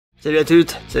Salut à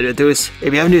toutes, salut à tous,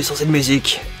 et bienvenue sur cette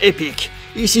musique épique.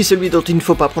 Ici celui dont il ne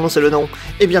faut pas prononcer le nom,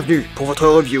 et bienvenue pour votre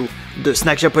review de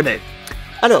snack japonais.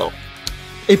 Alors,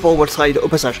 et pour Wolfstride au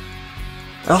passage.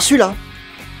 Alors celui-là,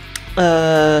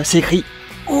 c'est écrit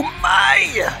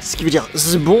Omaï, ce qui veut dire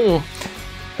bon.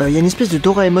 Il y a une espèce de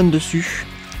Doraemon dessus,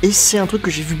 et c'est un truc que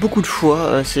j'ai vu beaucoup de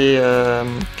fois, c'est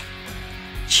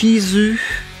Chizu,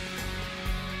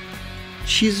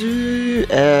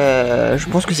 je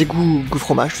pense que c'est goût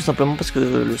fromage tout simplement parce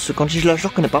que ce kanji-là je le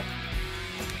reconnais pas.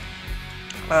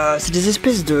 C'est des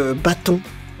espèces de bâtons.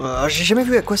 J'ai jamais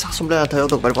vu à quoi ça ressemblait à l'intérieur,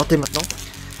 donc on va le voir dès maintenant.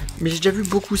 Mais j'ai déjà vu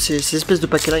beaucoup ces espèces de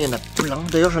paquets-là, il y en a plein.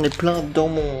 D'ailleurs j'en ai plein dans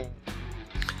mon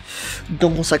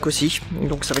sac aussi,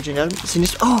 donc ça va être génial. C'est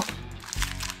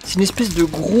une espèce de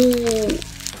gros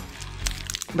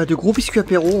biscuit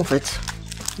apéro en fait.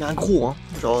 Mais un gros, hein,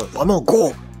 genre vraiment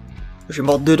gros. Je vais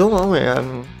mordre dedans, hein, mais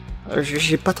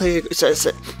j'ai pas très...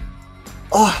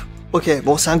 Oh, ok,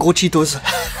 bon, c'est un gros Cheetos.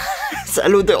 Ça a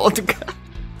l'odeur, en tout cas.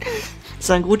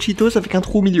 C'est un gros Cheetos avec un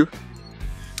trou au milieu.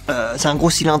 C'est un gros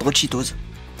cylindre Cheetos.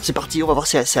 C'est parti, on va voir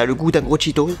si ça a le goût d'un gros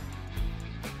Cheetos.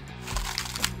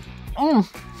 Mmh.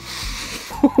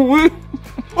 Oui.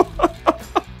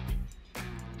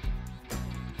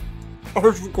 Oh,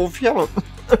 je vous confirme.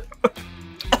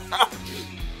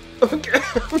 Ok.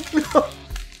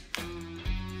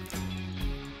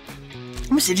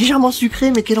 Mais c'est légèrement sucré,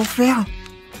 mais quel enfer!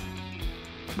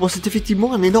 Bon, c'est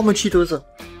effectivement un énorme Cheetos.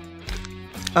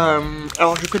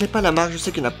 Alors, je connais pas la marque, je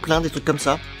sais qu'il y en a plein, des trucs comme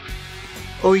ça.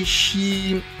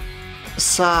 Oishi...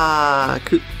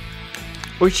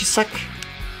 Oishi-sak,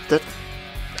 peut-être.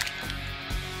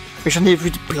 Mais j'en ai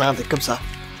vu plein des comme ça.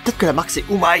 Peut-être que la marque c'est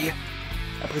Omaï.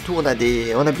 Après tout, on a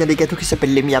bien des gâteaux qui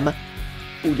s'appellent les miam.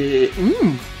 Ou des...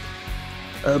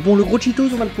 Bon, le gros Cheetos,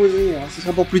 on va le poser, hein. Ce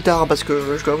sera pour plus tard, parce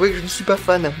que je dois avouer que je ne suis pas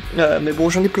fan. Mais bon,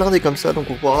 j'en ai plein des comme ça,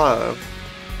 donc on pourra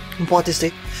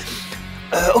tester.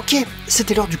 Ok,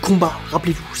 c'était l'heure du combat,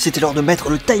 rappelez-vous. C'était l'heure de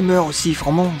mettre le timer aussi.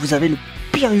 Vraiment, vous avez le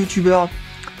pire youtubeur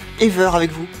ever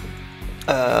avec vous.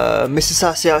 Mais c'est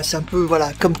ça, c'est un peu,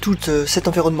 voilà, comme tout cet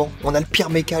environnement. On a le pire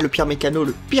méca, le pire mécano,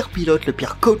 le pire pilote, le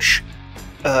pire coach.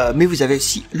 Mais vous avez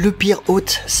aussi le pire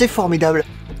hôte, c'est formidable.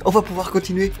 On va pouvoir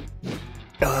continuer.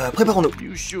 Préparons-nous.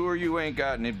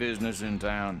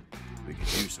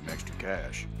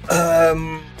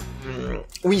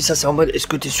 Oui, ça c'est en mode, est-ce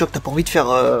que t'es sûr que t'as pas envie de faire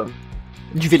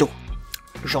du vélo?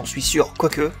 J'en suis sûr,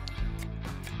 quoique.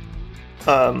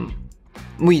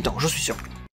 Oui, non, j'en suis sûr.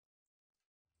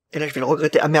 Et là je vais le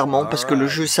regretter amèrement parce que le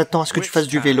jeu s'attend à ce que tu fasses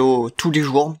du vélo tous les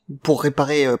jours pour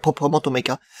réparer proprement ton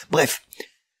mecha. Bref,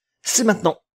 c'est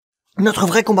maintenant notre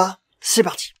vrai combat, c'est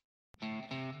parti.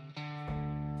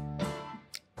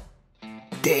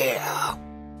 There.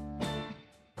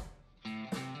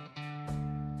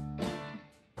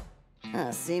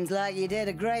 Seems like you did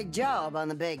a great job on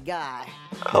the big guy.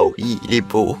 Ah oui, il est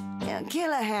beau.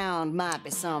 Killer Hound might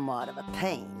be somewhat of a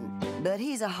pain, but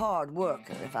he's a hard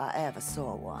worker if I ever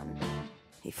saw one.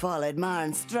 He followed my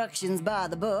instructions by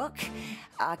the book.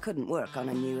 I couldn't work on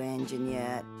a new engine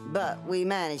yet, but we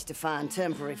managed to find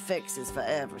temporary fixes for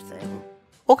everything.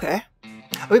 Ok.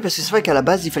 Oui, parce que c'est vrai qu'à la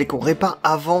base, il fallait qu'on répare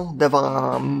avant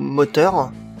d'avoir un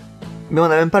moteur. Mais on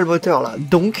n'a même pas le moteur, là.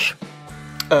 Donc,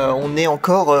 on est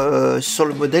encore sur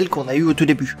le modèle qu'on a eu au tout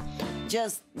début.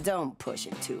 Just don't push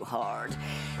it too hard.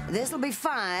 This'll be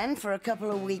fine for a couple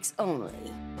of weeks only.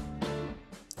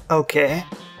 Ok.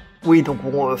 Oui, donc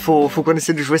bon, faut qu'on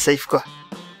essaie de jouer safe, quoi.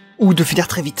 Ou de finir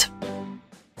très vite.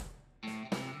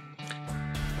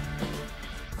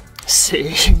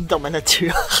 C'est dans ma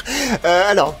nature.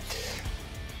 Alors...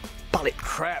 Parlez.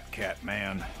 Crap, cat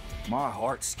man. My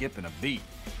heart's skipping a beat.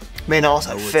 Mais non,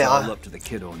 ça va faire.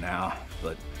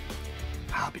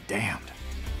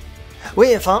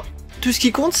 Oui, enfin, tout ce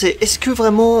qui compte, c'est est-ce que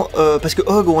vraiment, parce que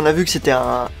Hog, on a vu que c'était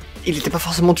il était pas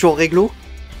forcément toujours réglo.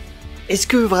 Est-ce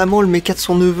que vraiment le mecha de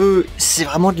son neveu, c'est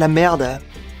vraiment de la merde?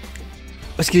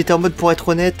 Parce qu'il était en mode, pour être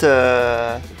honnête,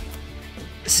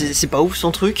 c'est pas ouf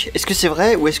son truc. Est-ce que c'est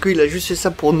vrai ou est-ce qu'il a juste fait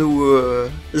ça pour nous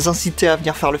inciter à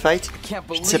venir faire le fight? Je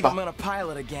ne sais pas.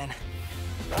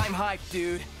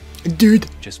 Dude.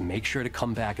 Just make sure to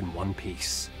come back in one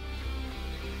piece.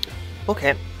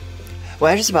 Ok.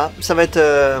 Ouais, je sais pas. Ça va être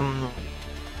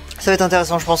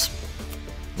intéressant, je pense. De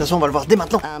toute façon, on va le voir dès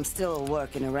maintenant. I'm still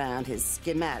working around his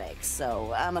schematics,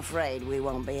 so I'm afraid we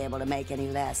won't be able to make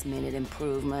any last-minute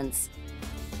improvements.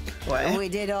 Ouais. We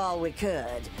did all we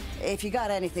could. If you got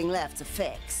anything left to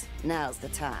fix, now's the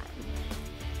time.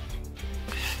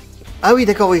 Ah oui,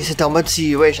 d'accord, oui, c'était en mode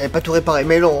si, ouais, j'avais pas tout réparé.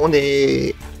 Mais non,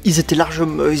 ils étaient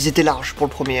larges pour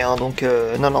le premier, hein, donc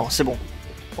non, c'est bon.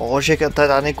 On rejette un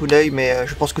dernier coup d'œil, mais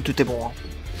je pense que tout est bon. Hein.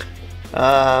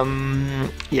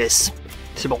 Yes,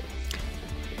 c'est bon.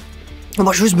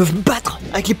 Moi, je veux juste me battre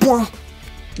avec les poings.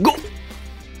 Go!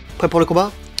 Prêt pour le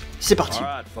combat? C'est parti.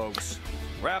 Bon,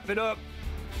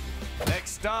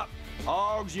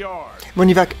 on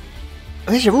y va.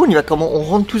 Ouais, j'avoue, on y va comment? On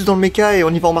rentre tous dans le méca et on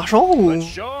y va en marchant ou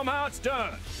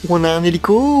on a un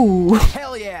hélico ou...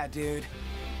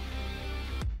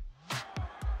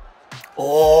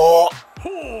 Oh!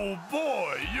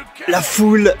 La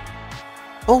foule!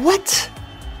 Oh, what?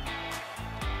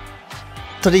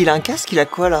 Attendez, il a un casque? Il a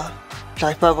quoi, là?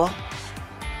 J'arrive pas à voir.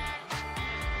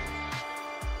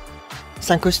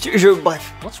 C'est un costume...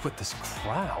 Bref. What's with this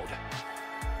crowd?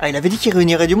 Ah, il avait dit qu'il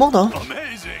réunirait du monde, hein?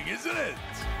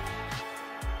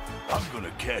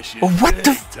 Oh, what the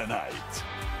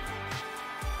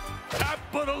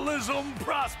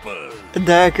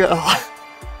D'accord.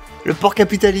 Le port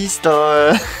capitaliste,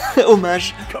 hein,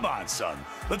 hommage.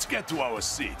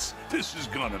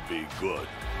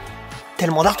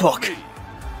 Tellement d'artwork.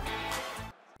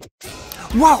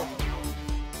 Wow.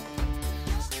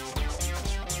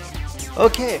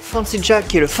 Ok, Fancy Jack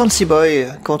qui est le Fancy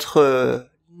Boy contre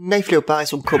Knife Léopard et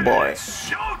son Cowboy.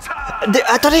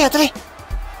 Attendez.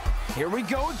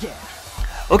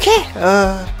 Ok,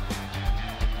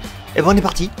 et bon, on est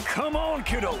parti.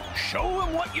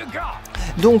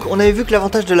 Donc, on avait vu que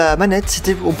l'avantage de la manette,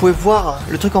 c'était qu'on pouvait voir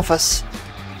le truc en face.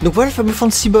 Donc voilà le fameux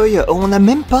Fancy Boy. On n'a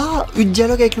même pas eu de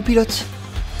dialogue avec le pilote.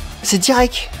 C'est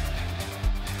direct.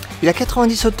 Il a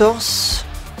 90 au torse.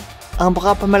 Un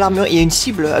bras pas mal armuré. Il y a une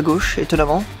cible à gauche,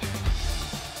 étonnamment.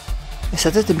 Et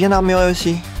sa tête est bien armurée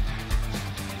aussi.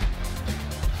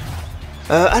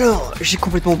 Alors, j'ai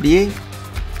complètement oublié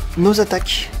nos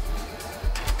attaques.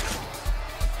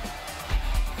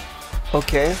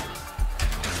 Ok.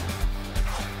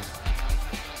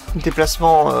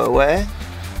 Déplacement, ouais.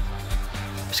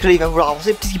 Parce que là, il va vouloir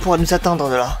avancer. Peut-être qu'il pourra nous atteindre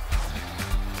de là.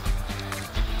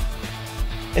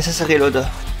 Et ça, c'est reload.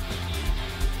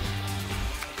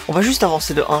 On va juste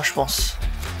avancer de 1, je pense.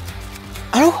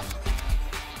 Allô?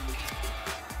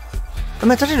 Ah,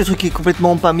 mais attendez, le truc est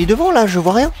complètement pas mis devant, là. Je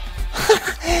vois rien.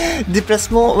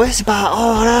 Déplacement, ouais, c'est pas...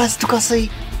 Oh là, c'est tout cassé.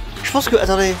 Je pense que...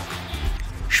 Attendez.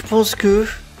 Je pense que...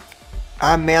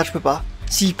 Ah merde, je peux pas.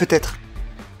 Si, peut-être.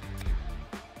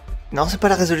 Non, c'est pas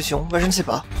la résolution. Bah, je ne sais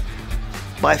pas.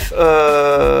 Bref,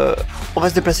 on va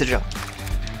se déplacer déjà.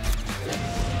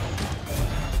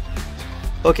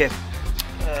 Ok.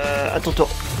 À ton tour.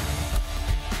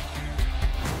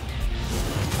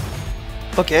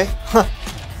 Ok.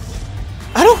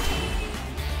 Allô?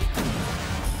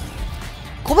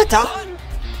 Gros bâtard!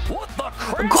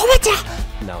 Gros bâtard!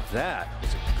 Now that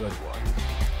was a good one.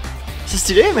 C'est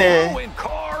stylé, mais...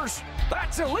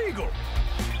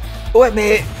 Ouais,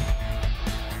 mais...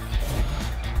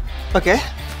 Ok.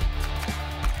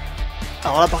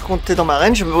 Alors là, par contre, t'es dans ma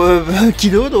range,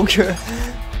 Kido, donc...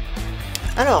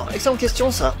 Alors, excellente question,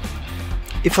 ça.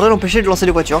 Il faudrait l'empêcher de lancer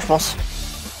les voitures, je pense.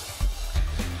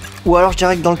 Ou alors, je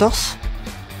dirais que dans le torse.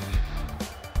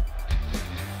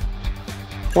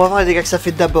 On va voir les dégâts que ça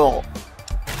fait d'abord.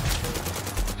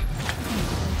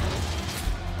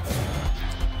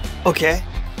 Ok.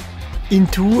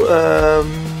 Into,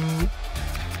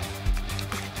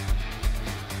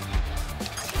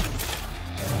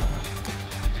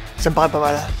 ça me paraît pas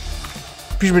mal.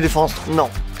 Puis je me défonce. Non.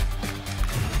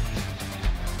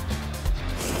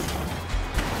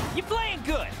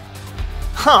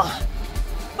 Huh.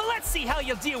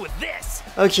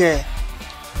 Ok.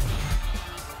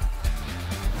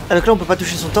 Ah, donc là on peut pas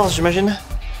toucher son torse, j'imagine.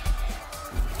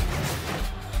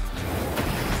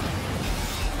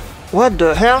 What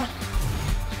the hell?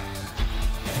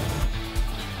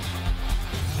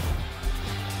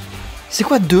 C'est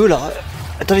quoi 2 là?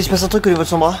 Attendez, il se passe un truc au niveau de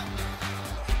son bras.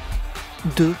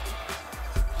 2.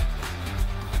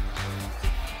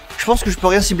 Je pense que je peux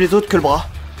rien cibler d'autre que le bras.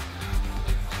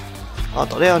 Alors,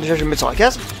 attendez, hein, déjà je vais me mettre sur la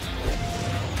case.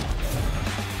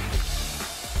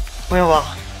 Voyons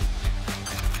voir.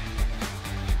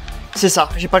 C'est ça,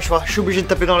 j'ai pas le choix. Je suis obligé de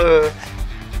taper dans le...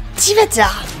 Petit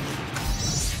bâtard.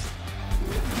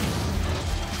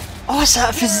 Oh,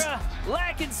 ça fait...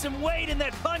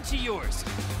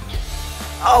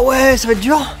 Ah ouais, ça va être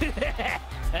dur.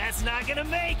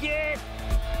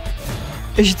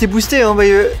 Et j'étais boosté, hein,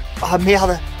 Ah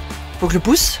merde. Faut que je le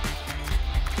pousse.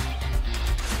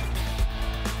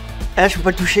 Ah, je peux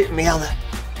pas le toucher, merde.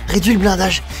 Réduis le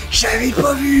blindage. J'avais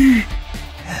pas vu.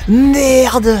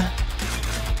 Merde.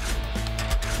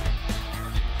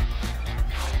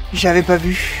 J'avais pas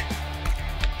vu.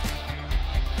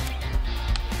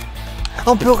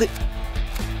 On peut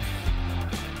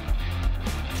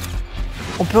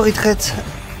retreat.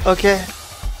 Ok.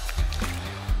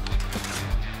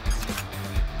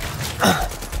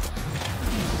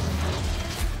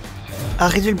 Ah,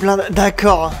 réduit le blindage.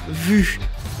 D'accord, vu.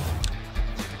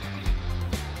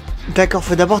 D'accord,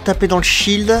 faut d'abord taper dans le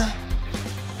shield.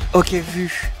 Ok,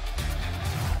 vu.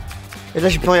 Et là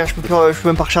j'ai plus rien, je peux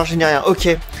même pas recharger ni rien. Ok.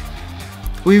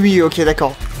 Oui, oui, ok,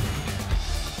 d'accord.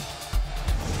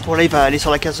 Bon là il va aller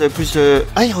sur la case plus de...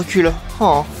 Ah, il recule.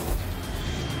 Oh.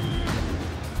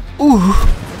 Ouh.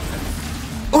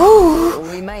 Ouh.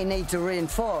 We may need to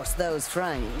reinforce those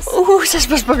frames. Ouh, ça se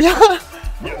passe pas bien.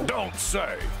 You don't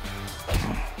say.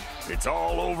 It's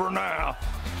all over now.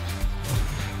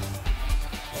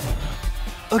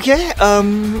 Ok,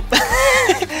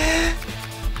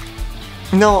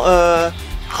 Non,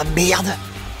 Ah merde.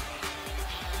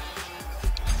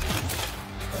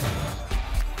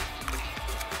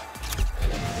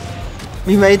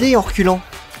 Mais il m'a aidé en reculant.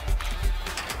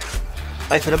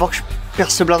 Ah, il faut d'abord que je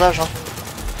perce ce blindage. Hein.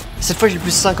 Cette fois j'ai le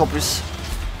plus 5 en plus.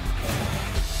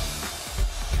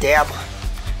 Damn.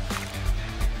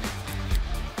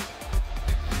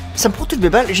 Ça me prend toutes mes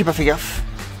balles et j'ai pas fait gaffe.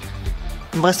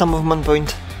 Il me reste un movement point.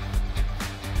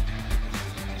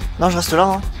 Non, je reste là.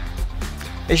 Hein.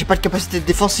 Et j'ai pas de capacité de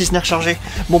défense si ce n'est rechargé.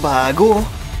 Bon bah, go. Hein.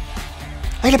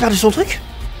 Ah, il a perdu son truc?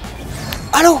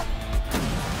 Allô?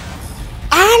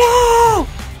 Allô?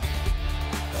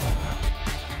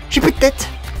 J'ai plus de tête.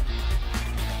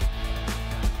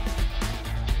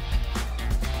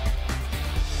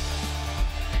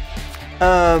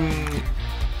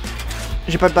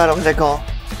 J'ai pas de balle, on est d'accord.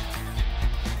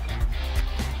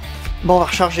 Bon, on va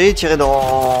recharger et tirer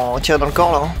dans le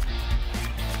corps, là. Hein.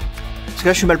 Parce que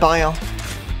là, je suis mal paré, hein.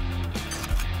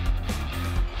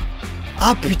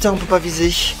 Ah, putain, on peut pas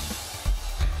viser.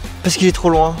 Parce qu'il est trop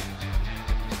loin.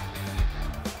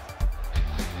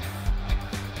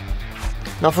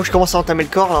 Non, faut que je commence à entamer le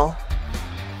corps, là. Hein.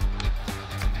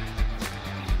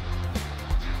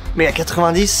 Mais à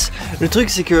 90, le truc,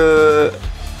 c'est que...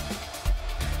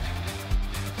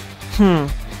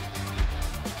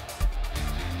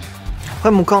 Après,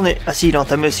 mon corps n'est... Ah si, il est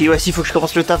entamé aussi. Ouais, si, faut que je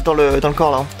commence le taf dans le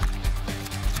corps, là.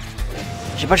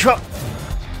 J'ai pas le choix.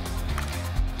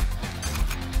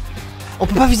 On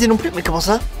peut pas viser non plus, mais comment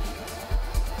ça?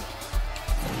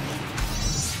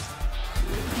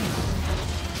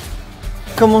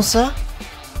 Comment ça?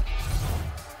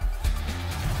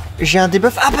 J'ai un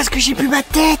debuff. Ah, parce que j'ai plus ma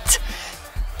tête!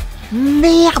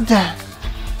 Merde!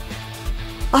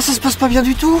 Ah, ça se passe pas bien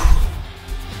du tout!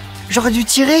 J'aurais dû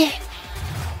tirer!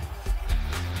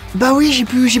 Bah oui,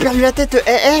 j'ai perdu la tête.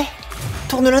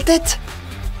 Tourne la tête.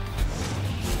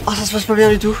 Oh, ça se passe pas bien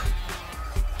du tout.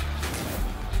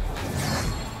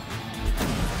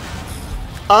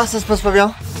 Ah, ça se passe pas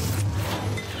bien.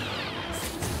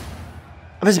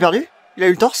 Ah bah c'est perdu. Il a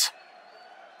eu le torse.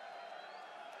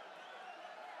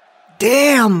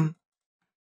 Damn.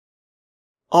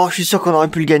 Oh, je suis sûr qu'on aurait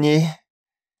pu le gagner.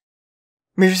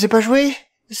 Mais je sais pas jouer.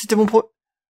 C'était mon pro...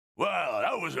 Well,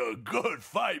 that was a good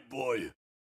fight, boy.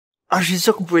 Ah, je suis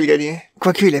sûr qu'on pouvait le gagner.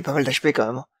 Quoique, il avait pas mal d'HP quand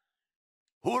même.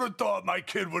 Who'd have thought my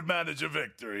kid would manage a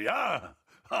victory, huh?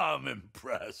 I'm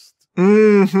impressed.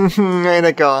 Ouais,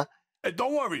 d'accord. Hey,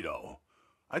 don't worry, though.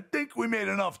 I think we made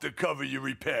enough to cover your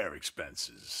repair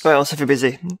expenses. Ouais, on s'est fait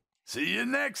baiser. See you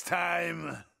next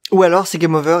time. Ou alors, c'est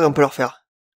game over et on peut le refaire.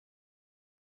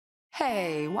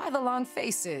 Hey, why the long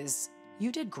faces?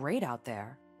 You did great out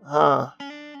there. Ah.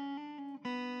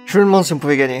 Je me demande si on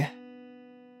pouvait gagner.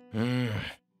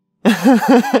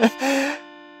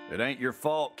 It ain't your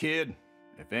fault, kid.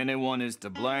 If anyone is to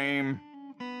blame...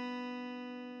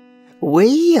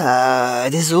 Oui,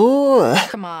 désolé.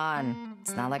 Come on.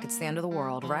 It's not like it's the end of the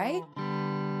world, right?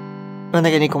 On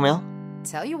a gagné combien?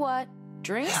 Tell you what,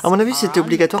 drinks À mon avis, c'était on...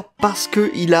 obligatoire parce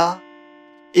que il a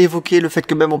évoqué le fait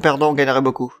que même en perdant, on gagnerait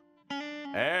beaucoup.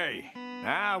 Hey,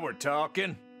 now we're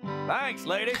talking. Thanks,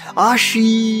 lady. Ah,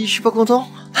 je suis pas content.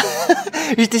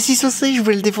 J'étais si saucé, je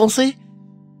voulais le défoncer.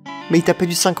 Mais il tapait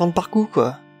du 50 par coup,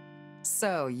 quoi.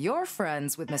 So, you're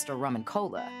friends with Mr. Rum and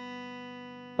Cola.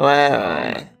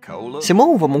 Ouais. Cola? C'est moi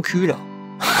ou on voit mon cul, là?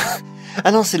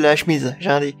 Ah non, c'est de la chemise, j'ai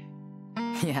rien dit.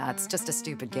 Yeah, it's just a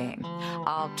stupid game.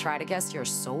 I'll try to guess your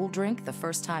soul drink the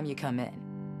first time you come in.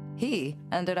 He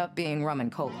ended up being Rum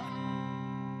and Cola.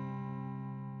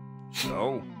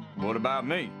 So, what about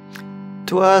me?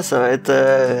 Toi, ça va être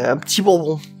un petit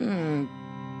bonbon.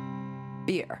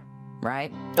 Beer,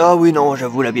 right? Ah oui, non,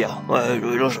 j'avoue, la bière. Ouais,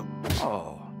 non,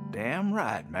 Oh, damn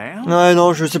right, man. ouais,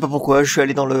 non, je sais pas pourquoi, je suis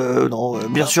allé dans le... Non,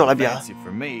 bien sûr, la bière. Fancy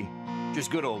for me.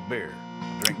 Just good old beer.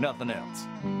 I drink nothing else.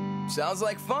 Sounds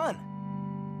like fun.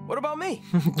 What about me?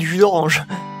 Du jus d'orange.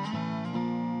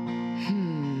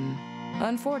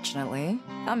 Unfortunately,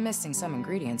 I'm missing some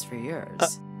ingredients for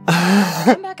yours.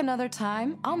 Come back another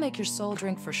time, I'll make your soul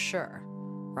drink for sure.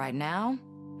 Right now,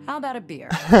 how about a beer?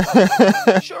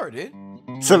 Sure, dude.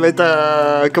 Ça va être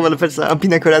un... Comment on appelle ça? Un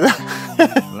pina colada.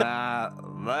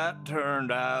 That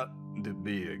turned out to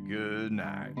be a good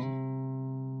night.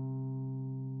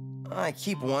 I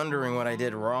keep wondering what I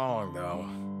did wrong, though.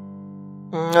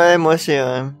 Ouais, moi c'est...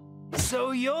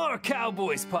 So you're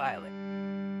Cowboy's pilot.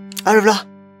 Ah, le voilà.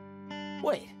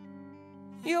 Wait.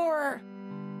 You're...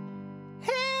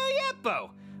 Hell yeah,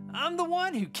 Bo. I'm the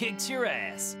one who kicked your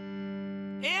ass.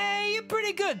 Yeah, you're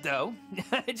pretty good, though.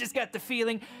 I just got the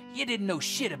feeling you didn't know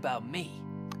shit about me.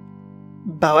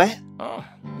 Bah ouais. Oh,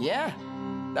 yeah.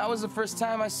 That was the first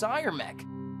time I saw your mech.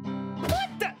 What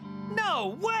the?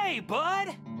 No way,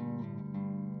 bud.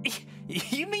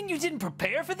 You mean you didn't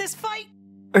prepare for this fight?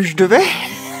 Je devais.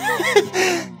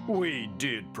 We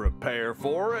did prepare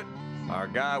for it. Our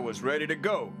guy was ready to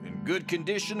go, in good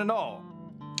condition and all.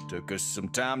 Took us some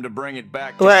time to bring it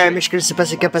back to Ouais, shape. mais je connaissais pas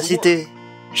ses capacités.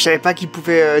 Je savais pas qu'il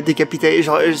pouvait décapiter.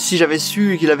 Genre, si j'avais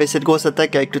su qu'il avait cette grosse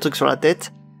attaque avec le truc sur la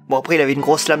tête. Bon, après, il avait une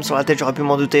grosse lame sur la tête, j'aurais pu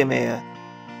m'en douter, mais...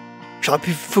 j'aurais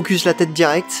pu focus la tête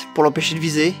direct pour l'empêcher de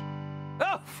viser.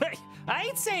 Oh, hey, I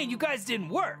ain't saying you guys didn't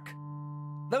work.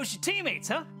 Those your teammates,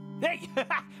 huh? Hey,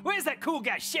 where's that cool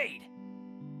guy Shade?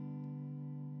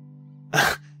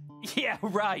 Yeah,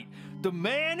 right. The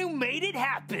man who made it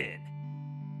happen.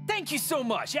 Thank you so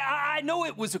much. I know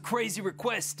it was a crazy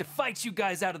request to fight you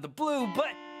guys out of the blue,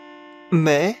 but...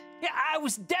 Mais... Yeah, I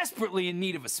was desperately in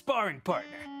need of a sparring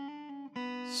partner.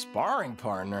 Sparring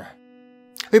partner?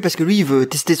 Oui, parce que lui, il veut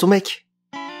tester son mec.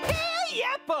 Hell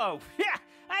yeah, Bo! Yeah,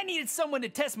 I needed someone to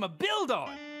test my build on.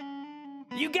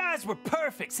 You guys were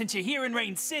perfect since you're here in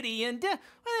Rain City, and well,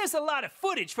 there's a lot of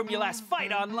footage from your last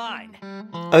fight online.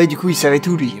 Ah oui, du coup, il savait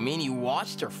tout, lui. You mean you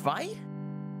watched her fight?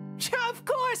 Of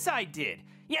course I did.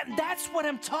 Yeah, that's what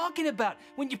I'm talking about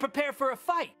when you prepare for a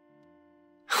fight.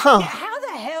 Huh. Yeah, how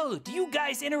the hell do you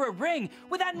guys enter a ring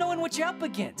without knowing what you're up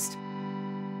against?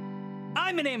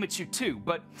 I'm an amateur too,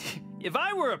 but if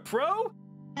I were a pro,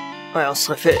 Ouais, on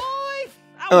serait fait... boy,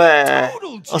 I Ouais, would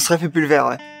totaled on you. serait fait pulvère,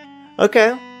 ouais. Ok.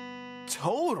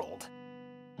 Totaled?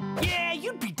 Yeah,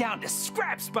 you'd be down to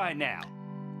scraps by now.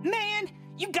 Man,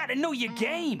 you gotta know your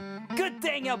game. Good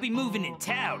thing I'll be moving in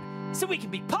town, so we can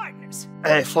be partners.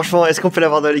 Eh, franchement, est-ce qu'on peut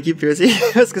l'avoir dans l'équipe, lui aussi?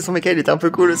 Parce que son mec, il était un peu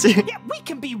cool aussi. Yeah, we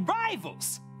can be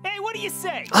rivals. Hey, what do you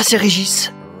say? Ah, c'est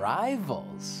Régis.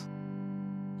 Rivals?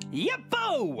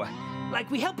 Yeppo! Like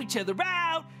we help each other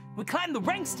out, we climb the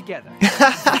ranks together,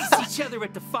 face each other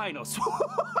at the finals.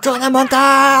 Tournament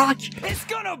d'arc. It's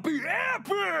gonna be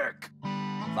epic!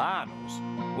 Finals?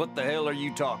 What the hell are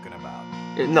you talking about?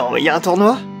 Non, mais il y a un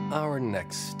tournoi? Our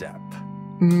next step.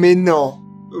 Mais non.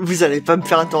 Vous allez pas me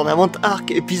faire un tournament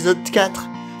d'arc, épisode 4.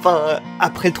 Enfin,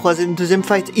 après le deuxième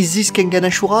fight. Is this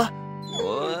Kenganashura?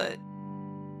 What?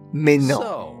 Mais non.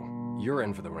 So, you're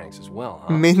in for the ranks as well,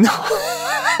 huh? Mais non.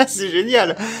 C'est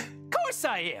génial. Of course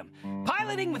I am.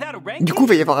 Piloting without a rank. Du coup, il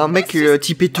va y avoir un mec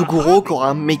typé Toguro qui aura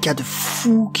un méca de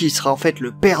fou, qui sera en fait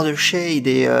le père de Shade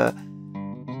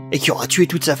et qui aura tué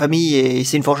toute sa famille, et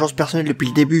c'est une vengeance personnelle depuis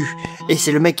le début. Et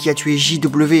c'est le mec qui a tué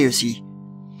JW aussi.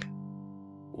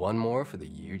 One more for the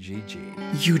UGG.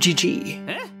 UGG.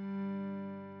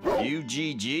 Huh?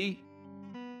 UGG?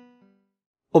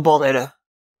 Oh bordel.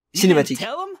 You didn't Cinématique.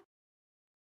 tell him?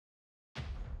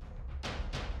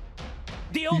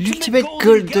 The ultimate L'ultimate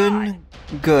Golden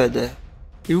God.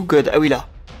 Et où God? Ah oui, là.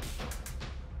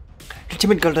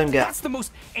 L'Ultimate Golden God. That's the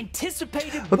most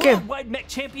anticipated Okay. worldwide mech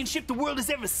championship the world has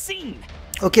ever seen.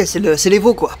 Ok, c'est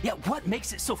l'Evo, quoi. Yeah, what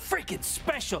makes it so freaking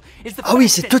special is the Ah oui,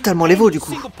 fact c'est that totalement l'Evo, any du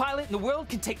coup. single pilot in the world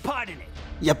can take part in it.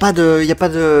 Il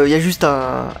y a juste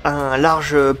un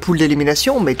large pool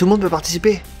d'élimination, mais tout le monde peut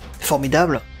participer.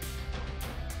 Formidable.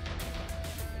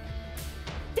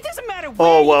 It doesn't matter where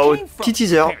Oh, you wow, came from, petit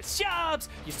teaser. your parents' jobs,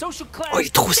 your social class, Oh, il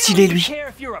est trop they stylé, don't lui. care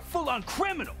if you're a full-on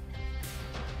criminal.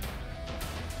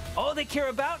 All they care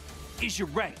about is your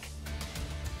rank.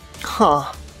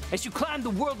 Huh. As you climb the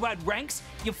worldwide ranks,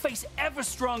 you'll face ever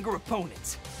stronger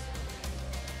opponents.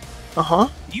 Uh-huh.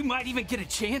 You might even get a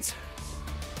chance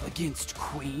against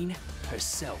Queen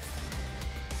herself.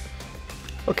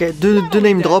 Ok, deux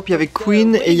name drop, il y avait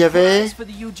Queen et il y avait For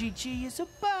the UGG is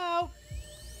about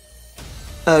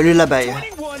le Labai.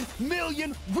 21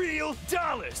 million real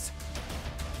dollars.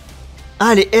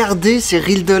 Ah, les RD, c'est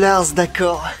Real Dollars,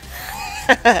 d'accord.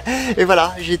 Et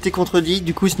voilà, j'ai été contredit,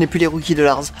 du coup ce n'est plus les Rookie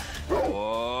Dollars.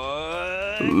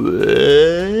 What?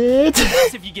 What?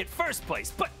 If you get first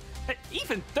place, but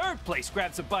even third place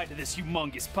grabs a bite of this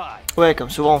humongous pie. Ouais, comme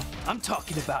souvent. I'm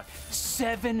talking about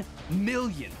 7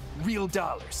 million real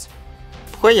dollars.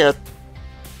 Pourquoi il y a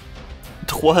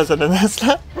 3 ananas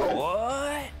là.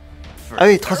 What? Ah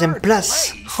oui, 3ème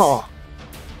place. Oh.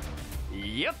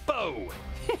 Yuppo.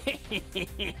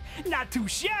 Not too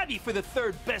shabby for the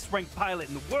 3rd best ranked pilot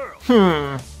in the world.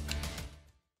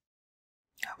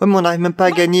 Ouais, mais on n'arrive même pas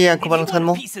à gagner un combat If you want a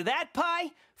d'entraînement. piece of that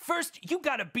pie, first you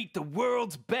gotta beat the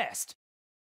world's best.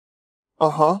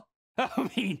 Uh-huh. I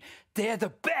mean, they're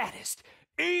the baddest,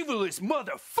 evilest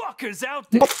motherfuckers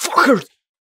out there. Motherfuckers!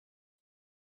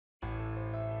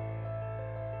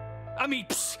 I mean,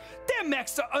 their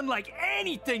mechs are unlike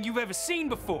anything you've ever seen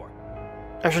before.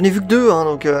 Ah, j'en ai vu que 2, hein,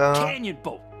 donc... Canyon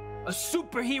Bolt, a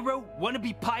superhero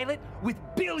wannabe pilot with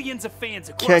billions of fans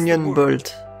across the Canyon world.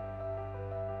 Bolt.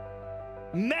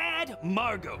 Mad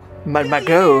Margot. Mad Margot.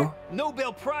 Billionaire,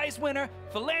 Nobel Prize winner,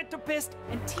 philanthropist,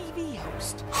 and TV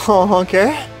host. Oh,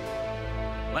 ok.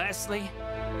 Lastly,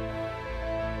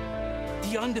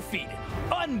 the undefeated,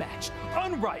 unmatched,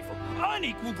 unrivaled,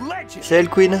 unequaled legend. C'est elle,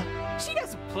 Queen. She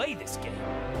doesn't play this game.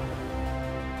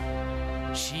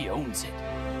 She owns it.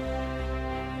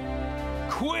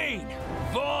 Queen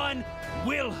von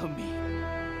Wilhelmine.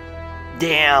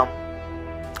 Damn.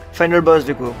 Final boss,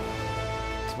 du coup.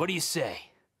 So what do you say?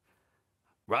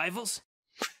 Rivals?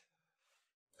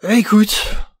 Écoute.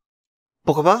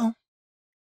 Pourquoi pas, hein. De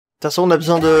toute façon, on a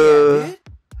besoin de...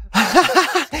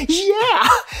 Yeah!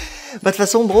 Bah, de toute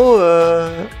façon, bro,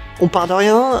 on part de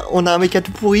rien, on a un mecha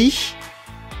tout pourri,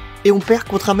 et on perd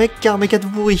contre un mec qui a un mecha tout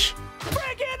pourri.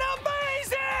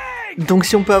 Donc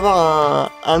si on peut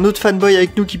avoir un autre fanboy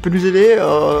avec nous qui peut nous aider,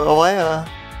 en vrai...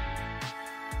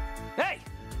 Hey,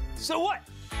 so what?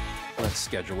 Let's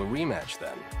schedule a rematch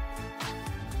then.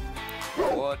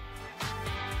 What?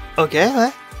 Ok,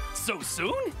 ouais. So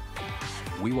soon?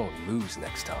 We won't lose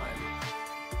next time.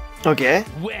 Ok.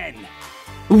 When?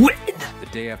 Ouais.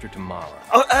 The day after tomorrow.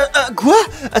 Oh, quoi?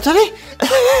 Attendez.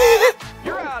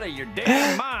 You're out of your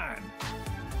damn mind.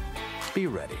 Be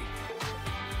ready.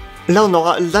 Là, on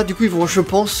aura... Là, du coup, ils vont, je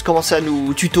pense, commencer à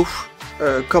nous tuto.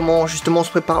 Comment, justement, on se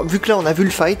prépare. Vu que là, on a vu le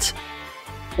fight,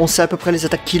 on sait à peu près les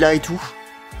attaques qu'il a et tout.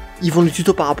 Ils vont nous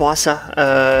tuto par rapport à ça.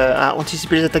 À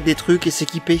anticiper les attaques des trucs et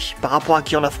s'équiper par rapport à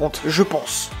qui on affronte. Je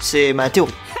pense. C'est ma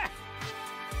théorie.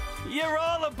 You're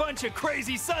all a bunch of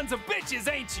crazy sons of bitches,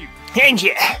 ain't you? And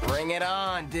yeah. Bring it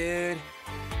on, dude.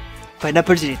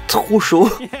 Pineapple, il est trop chaud.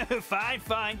 Fine,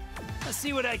 fine. Let's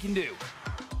see what I can do.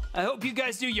 I hope you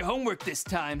guys do your homework this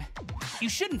time. You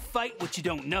shouldn't fight what you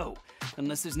don't know,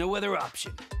 unless there's no other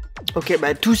option. Ok,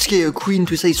 bah tout ce qui est Queen,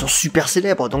 tout ça, ils sont super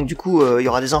célèbres, donc du coup, il y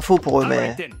aura des infos pour eux, mais...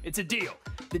 Alright then, it's a deal.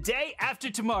 The day after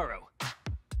tomorrow.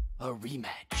 A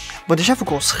rematch. Bon, déjà, faut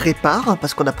qu'on se répare,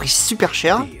 parce qu'on a pris super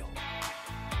cher. Deal.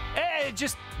 Hey,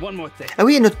 just one more thing. Ah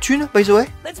oui, et notre thune, by the way.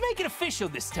 Let's make it official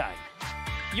this time.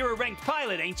 You're a ranked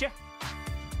pilot, ain't you?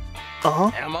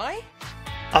 Am I?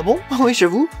 Ah bon? Oui,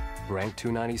 j'avoue. Rank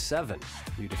 297.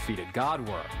 You defeated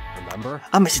Godworm, remember?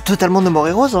 Ah, mais c'est totalement No More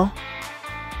Heroes, hein.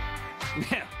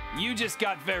 You just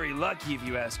got very lucky if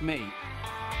you ask me.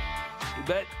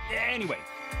 But anyway,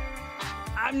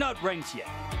 I'm not ranked yet.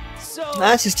 So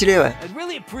Ah, c'est stylé, ouais. I'd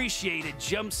really appreciate a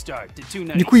jump start to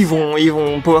 297. Du coup, ils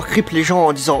vont power creep les gens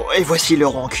en disant « Et voici le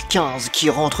rank 15 qui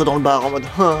rentre dans le bar en mode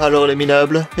ah, alors les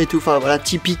minables » et tout. Enfin, voilà,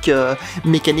 typique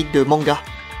mécanique de manga.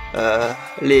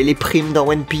 Les primes dans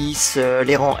One Piece,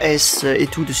 les rangs S et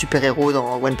tout de super-héros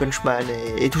dans One Punch Man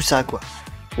et tout ça, quoi.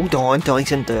 Ou dans Hunter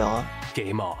x Hunter. Hein.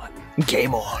 Game on.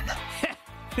 Game on.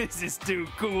 This is too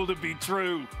cool to be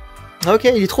true. Ok,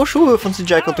 il est trop chaud, Fancy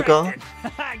Jack, en tout cas. Alright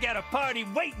then. I got a party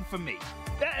waiting for me.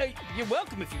 You're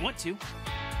welcome if you want to.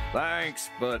 Thanks,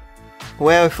 but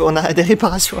Ouais, on a des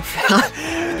réparations à faire.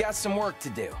 We got some work to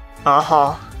do. Ah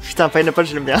ah. Putain, Pineapple,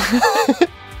 je l'aime bien.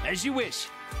 As you wish.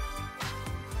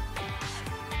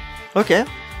 Ok.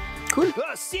 Cool.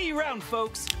 See you around,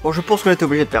 folks. Bon, je pense qu'on était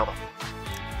obligé de perdre.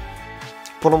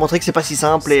 Pour nous montrer que c'est pas si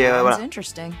simple et voilà. Sounds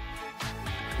interesting.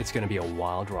 It's gonna be a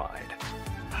wild ride.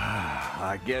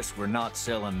 I guess we're not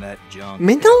selling that junk.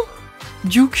 Mais non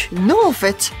Duke, non en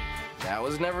fait. That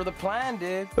was never the plan,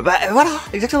 dude. Bah voilà,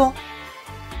 exactement.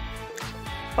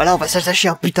 Voilà, on va s'attacher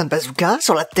un putain de bazooka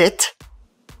sur la tête.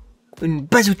 Une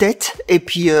bazoutette, et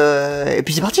puis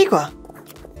c'est parti quoi.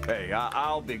 Hey,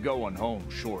 I'll be going home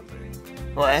shortly.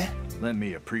 Ouais. Let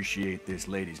me appreciate this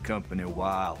lady's company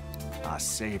while I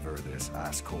savor this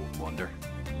ice cold wonder.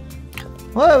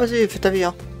 Ouais, vas-y, fais ta vie,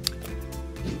 hein.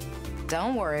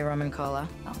 Don't worry, Rum and Cola.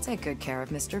 I'll take good care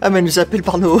of Mr. Ah, mais elle nous appelle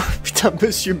par nos... Putain,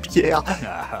 Monsieur Pierre.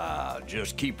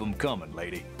 Just keep them coming,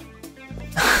 lady.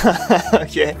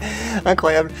 Ok,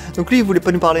 incroyable. Donc lui, il voulait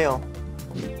pas nous parler, hein.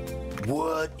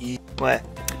 What is... Ouais.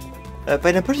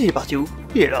 Pineapple, il est parti où?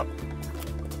 Il est là.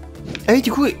 Ah oui,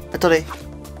 du coup, attendez.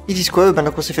 Ils disent quoi,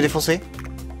 maintenant qu'on s'est fait défoncer?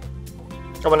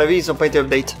 À mon avis, ils ont pas été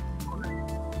update.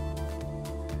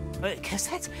 Because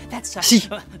that's Si.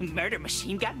 Murder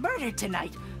Machine got murdered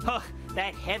tonight. Oh,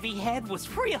 that heavy head was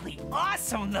really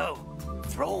awesome, though.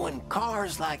 Throwing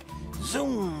cars like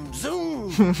zoom,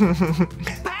 zoom.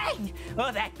 Bang!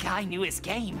 Oh, that guy knew his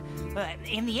game.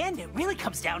 In the end, it really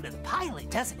comes down to the pilot,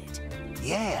 doesn't it?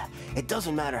 Yeah, it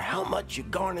doesn't matter how much you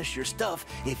garnish your stuff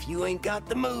if you ain't got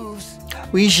the moves.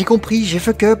 Oui, j'ai compris, j'ai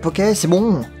fuck up, ok, c'est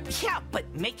bon. Yeah, but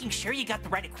making sure you got the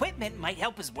right equipment might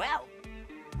help as well.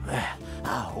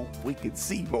 I hope we could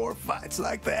see more fights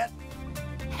like that.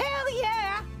 Hell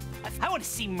yeah! I want to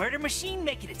see Murder Machine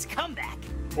making its comeback.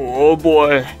 Oh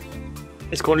boy.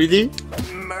 Est-ce qu'on lui dit?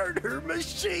 Murder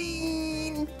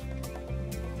Machine!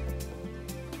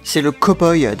 C'est le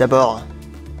cowboy d'abord.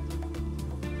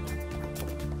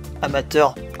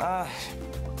 Amateur. A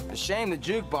shame the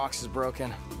jukebox is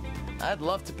broken. I'd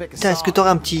love to pick a Putain, est-ce que song.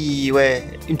 t'aurais un petit...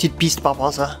 ouais, une petite piste par rapport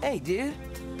à ça? Hey, dude.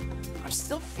 I'm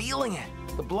still feeling it.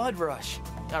 The blood rush.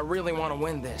 I really want to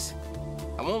win this.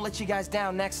 I won't let you guys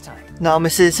down next time. Non, mais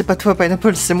c'est pas toi,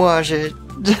 Pineapple, c'est moi, j'ai...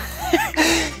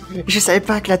 Je savais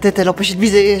pas que la tête, elle empêchait de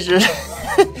viser,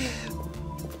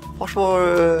 Franchement,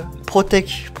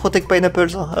 protect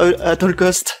Pineapples, hein, à tout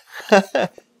cost.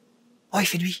 Oh, il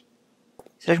fait nuit.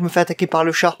 C'est là que je me fais attaquer par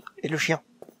le chat et le chien.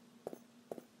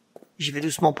 J'y vais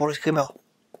doucement pour le screamer.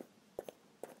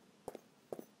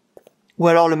 Ou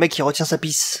alors le mec qui retient sa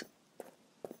pisse.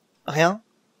 Rien?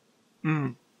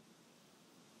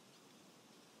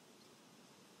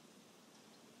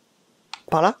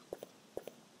 Par là?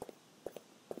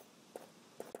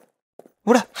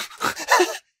 Oula.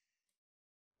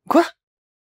 Quoi?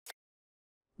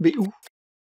 Mais où?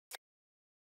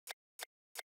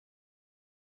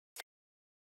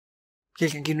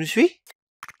 Quelqu'un qui nous suit?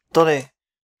 Attendez.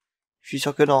 Je suis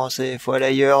sûr que non, faut aller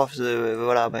ailleurs,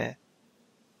 voilà, mais...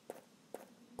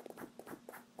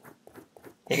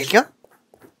 Y'a quelqu'un?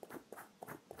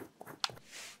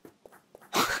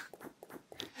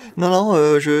 Non, non,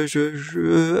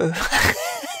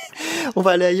 on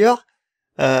va aller ailleurs.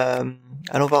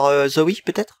 Allons voir Zoe,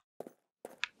 peut-être?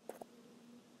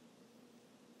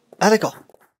 Ah, d'accord.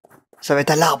 Ça va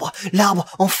être à l'arbre. L'arbre,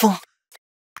 enfin!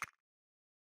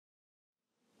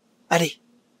 Allez.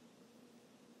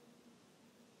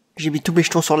 J'ai mis tous mes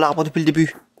jetons sur l'arbre depuis le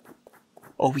début.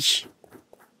 Oh oui.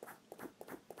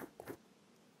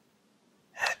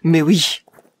 Mais oui.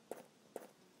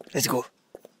 Let's go.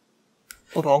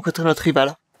 On va rencontrer notre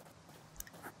rival.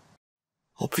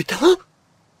 Oh putain!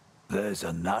 There's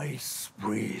a nice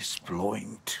breeze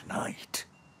blowing tonight.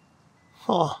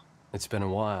 Oh. It's been a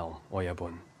while,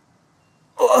 Oyabun.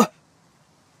 Oh.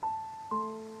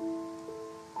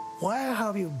 Where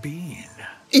have you been?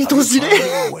 Il est trop Have you stylé!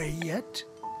 found your way yet?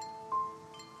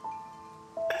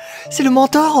 C'est le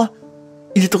mentor!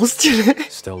 Il est trop stylé!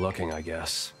 Still looking, I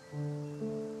guess.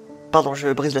 Pardon,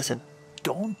 je brise la scène.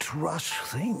 Don't rush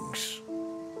things.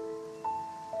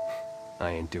 I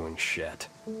ain't doing shit.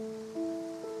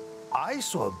 I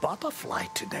saw a butterfly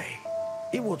today.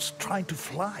 It was trying to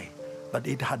fly, but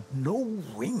it had no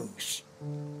wings.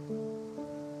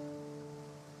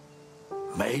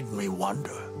 Made me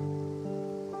wonder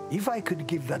if I could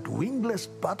give that wingless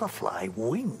butterfly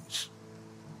wings.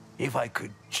 If I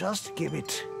could just give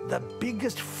it the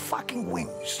biggest fucking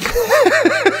wings.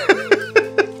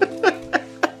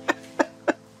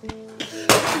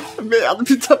 Merde,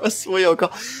 putain, ma souris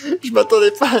encore. Je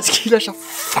m'attendais pas à ce qu'il lâche un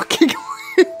fucking...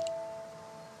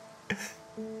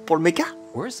 Pour le méca?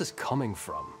 Where's this coming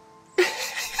from?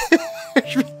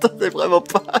 Je m'attendais vraiment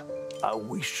pas. I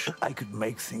wish I could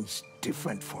make things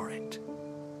different for it.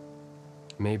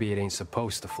 Maybe it ain't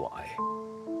supposed to fly.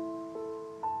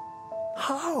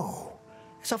 How?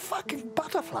 It's a fucking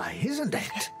butterfly, isn't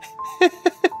it?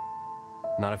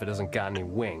 Not if it doesn't got any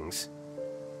wings.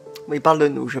 Mais il parle de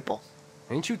nous, je pense.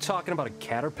 Ain't you talking about a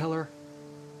caterpillar?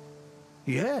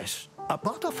 Yes, a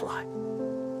butterfly.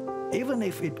 Even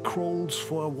if it crawls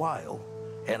for a while,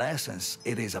 in essence,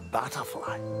 it is a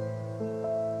butterfly.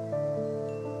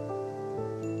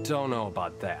 Don't know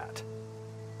about that.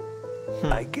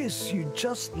 I guess you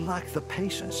just lack the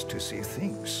patience to see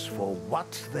things for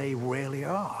what they really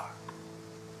are.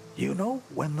 You know,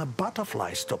 when the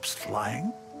butterfly stops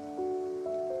flying,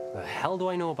 The hell do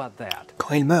I know about that?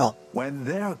 Quand il meurt. when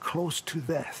they're close to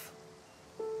death,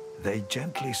 they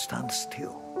gently stand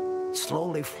still,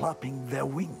 slowly flapping their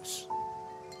wings.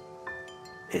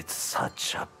 It's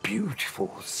such a beautiful,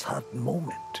 sad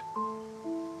moment.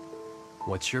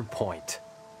 What's your point?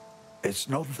 It's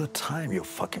not the time, you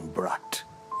fucking brat.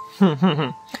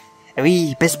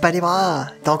 Oui, baisse pas les bras.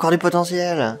 T'as encore du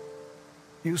potentiel.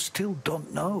 You still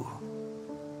don't know.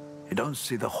 You don't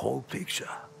see the whole picture.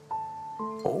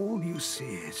 All you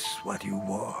see is what you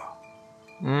were.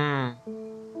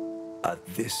 At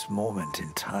this moment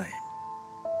in time.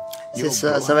 C'est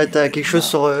ça, ça va être quelque chose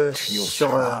sur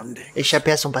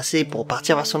échapper à son passé pour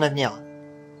partir vers son avenir.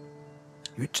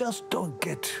 You just don't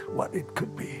get what it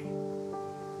could be.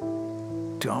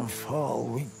 To unfurl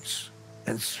wings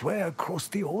and swear across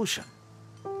the ocean.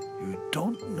 You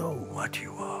don't know what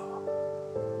you are.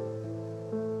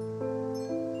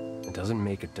 It doesn't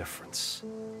make a difference.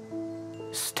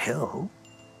 Still.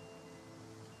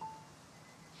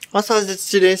 Ah, ça va être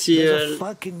stylé si... There's a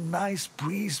fucking nice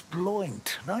breeze blowing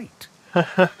tonight.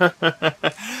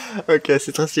 Ok,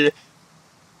 c'est très stylé.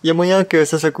 Il y a moyen que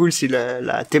ça soit cool si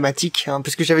la thématique, hein,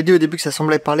 parce que j'avais dit au début que ça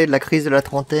semblait parler de la crise de la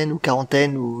trentaine ou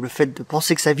quarantaine, ou le fait de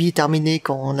penser que sa vie est terminée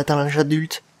quand on atteint l'âge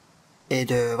adulte. Et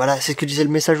de, voilà, c'est ce que disait le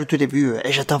message au tout début,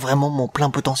 j'atteins vraiment mon plein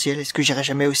potentiel, est-ce que j'irai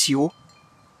jamais aussi haut?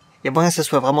 Il y a moyen que ça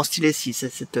soit vraiment stylé si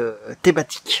c'est cette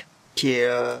thématique qui est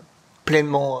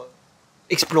pleinement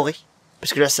explorée.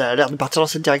 Parce que là, ça a l'air de partir dans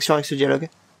cette direction avec ce dialogue.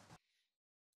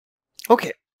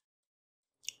 Ok.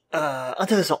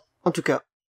 Intéressant, en tout cas.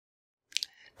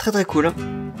 Très très cool.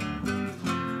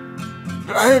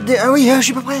 Ah oui, je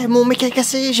suis pas prêt, mon mec est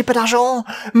cassé, j'ai pas d'argent.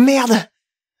 Merde.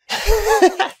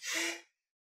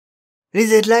 Les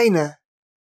deadlines.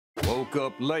 Woke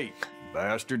up late,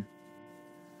 bastard.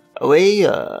 Oui,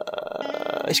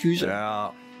 excuse.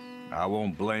 Now, I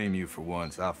won't blame you for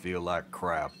once. I feel like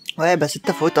crap. Ouais, bah c'est de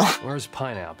ta faute, hein. Where's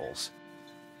Pineapples?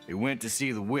 He went to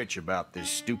see the witch about this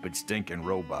stupid stinking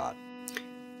robot.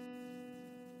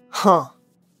 Huh.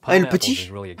 Ah, le Pineapples petit.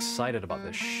 is really excited about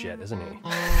this shit, isn't he?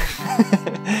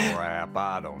 Crap,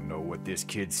 I don't know what this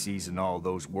kid sees in all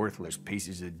those worthless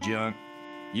pieces of junk.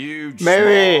 Huge, Mais small,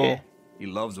 oui. he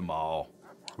loves them all.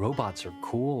 Robots are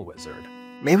cool, Wizard.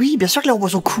 Mais oui, bien sûr que les robots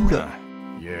sont cool.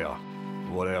 Yeah,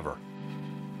 whatever.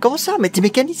 Comment ça? Mais t'es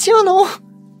mécanicien, non?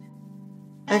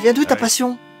 Elle vient d'où ta Hey.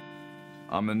 passion?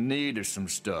 I'm in need of some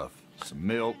stuff. Some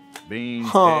milk, beans,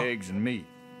 Huh. eggs, and meat.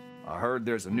 I heard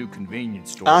there's a new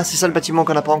convenience store. Ah, c'est ça le bâtiment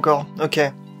qu'on n'a pas encore. Ok.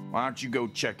 Why don't you go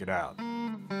check it out?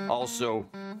 Also,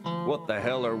 what the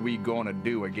hell are we gonna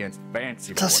do against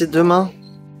Fancy Putain, Boy? c'est demain.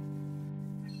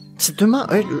 C'est demain?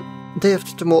 Ouais, le Day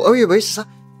After Tomorrow. Ah oui, oui, c'est ça.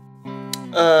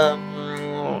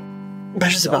 Bah,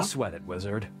 je sais pas. Don't sweat it,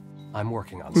 Wizard. I'm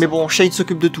working on Mais something. bon, Shade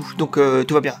s'occupe de tout, donc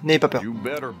tout va bien. N'ayez pas peur. You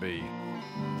better be.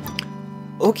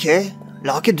 Ok.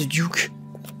 La roquette de Duke.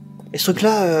 Et ce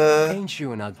truc-là, Ain't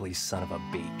you an ugly son of a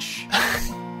bitch?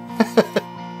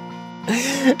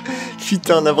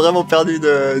 Putain, on a vraiment perdu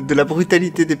de la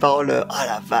brutalité des paroles. Ah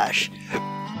la vache.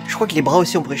 Je crois que les bras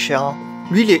aussi ont pris cher. Hein.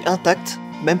 Lui, il est intact.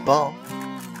 Même pas. Hein.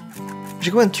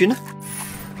 J'ai combien de thunes?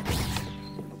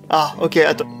 Ah, ok,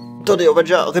 attendez, on va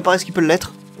déjà réparer ce qui peut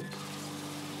l'être.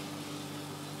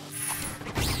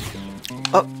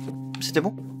 Oh, c'était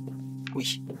bon?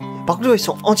 Oui. Par contre, ils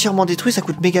sont entièrement détruits, ça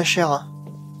coûte méga cher. Hein.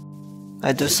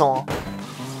 À 200. Hein.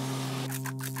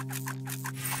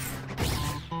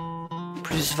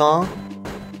 Plus 20.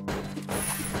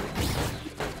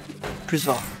 Plus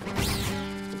 20.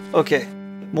 Ok.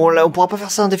 Bon, là, on pourra pas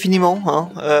faire ça indéfiniment, hein,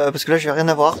 parce que là, je vais rien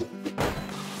avoir.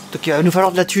 Donc, il va nous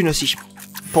falloir de la thune aussi.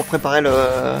 Pour préparer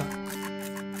la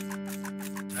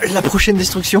prochaine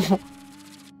destruction.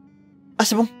 Ah,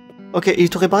 c'est bon. Ok, il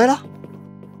est tout réparé, là?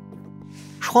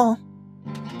 Je crois, hein.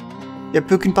 Il y a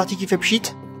peu qu'une partie qui fait pchit.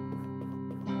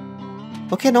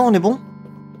 Ok, non, on est bon.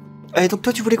 Et donc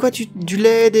toi, tu voulais quoi? Du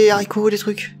lait, des haricots, des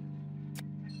trucs?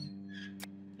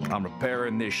 I'm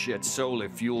repairing this shit solely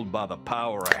fueled by the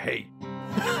power of hate.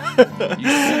 You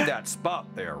see that spot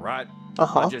there, right?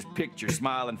 I just picked your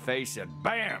smiling face and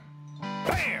bam!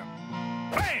 Bam!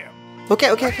 Bam! Ok,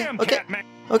 ok, ok, Bam, ok. Catman!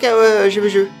 Ok, ouais,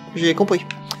 j'ai compris.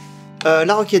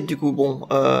 La roquette, du coup, bon,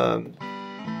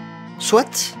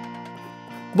 soit.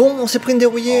 Bon, on s'est pris une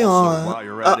dérouillée, Also, hein. while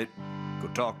you're at it, go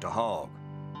talk to Hog.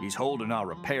 He's holding our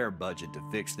repair budget to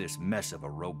fix this mess of a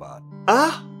robot.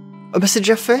 Ah, bah c'est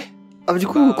déjà fait. Ah bah du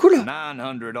coup, About cool.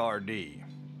 900 RD.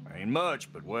 Ain't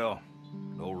much, but well,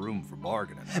 no room for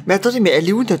bargaining. Mais attendez, mais elle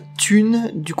est où notre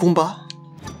thune du combat?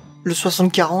 Le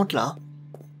 60-40, là.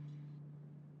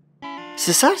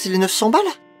 C'est ça? C'est les 900 balles?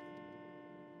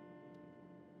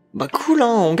 Bah cool, hein,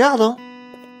 on garde, hein.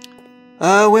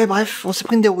 Ouais, bref, on s'est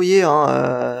pris une dérouillée,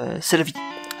 hein, c'est la vie.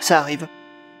 Ça arrive.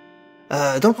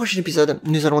 Dans le prochain épisode,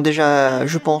 nous allons déjà,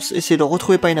 je pense, essayer de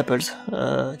retrouver Pineapples,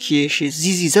 qui est chez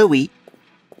Zizi Zoe.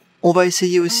 On va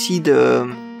essayer aussi de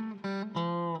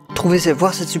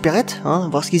voir cette supérette, hein,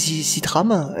 voir ce qui s'y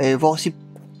trame, et voir aussi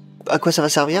à quoi ça va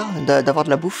servir d'avoir de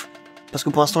la bouffe. Parce que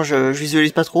pour l'instant, je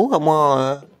visualise pas trop, à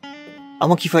moins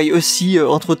qu'il faille aussi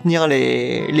entretenir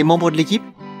les membres de l'équipe.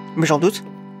 mais j'en doute.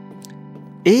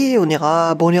 Et on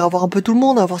ira voir un peu tout le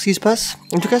monde, à voir ce qui se passe.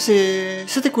 En tout cas,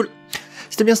 c'était cool.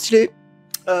 C'était bien stylé.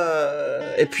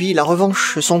 Et puis la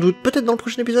revanche, sans doute, peut-être dans le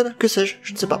prochain épisode, que sais-je,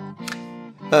 je ne sais pas.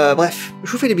 Bref,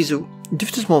 je vous fais des bisous,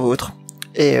 diffusez-moi vôtre,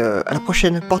 et à la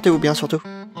prochaine, portez-vous bien surtout.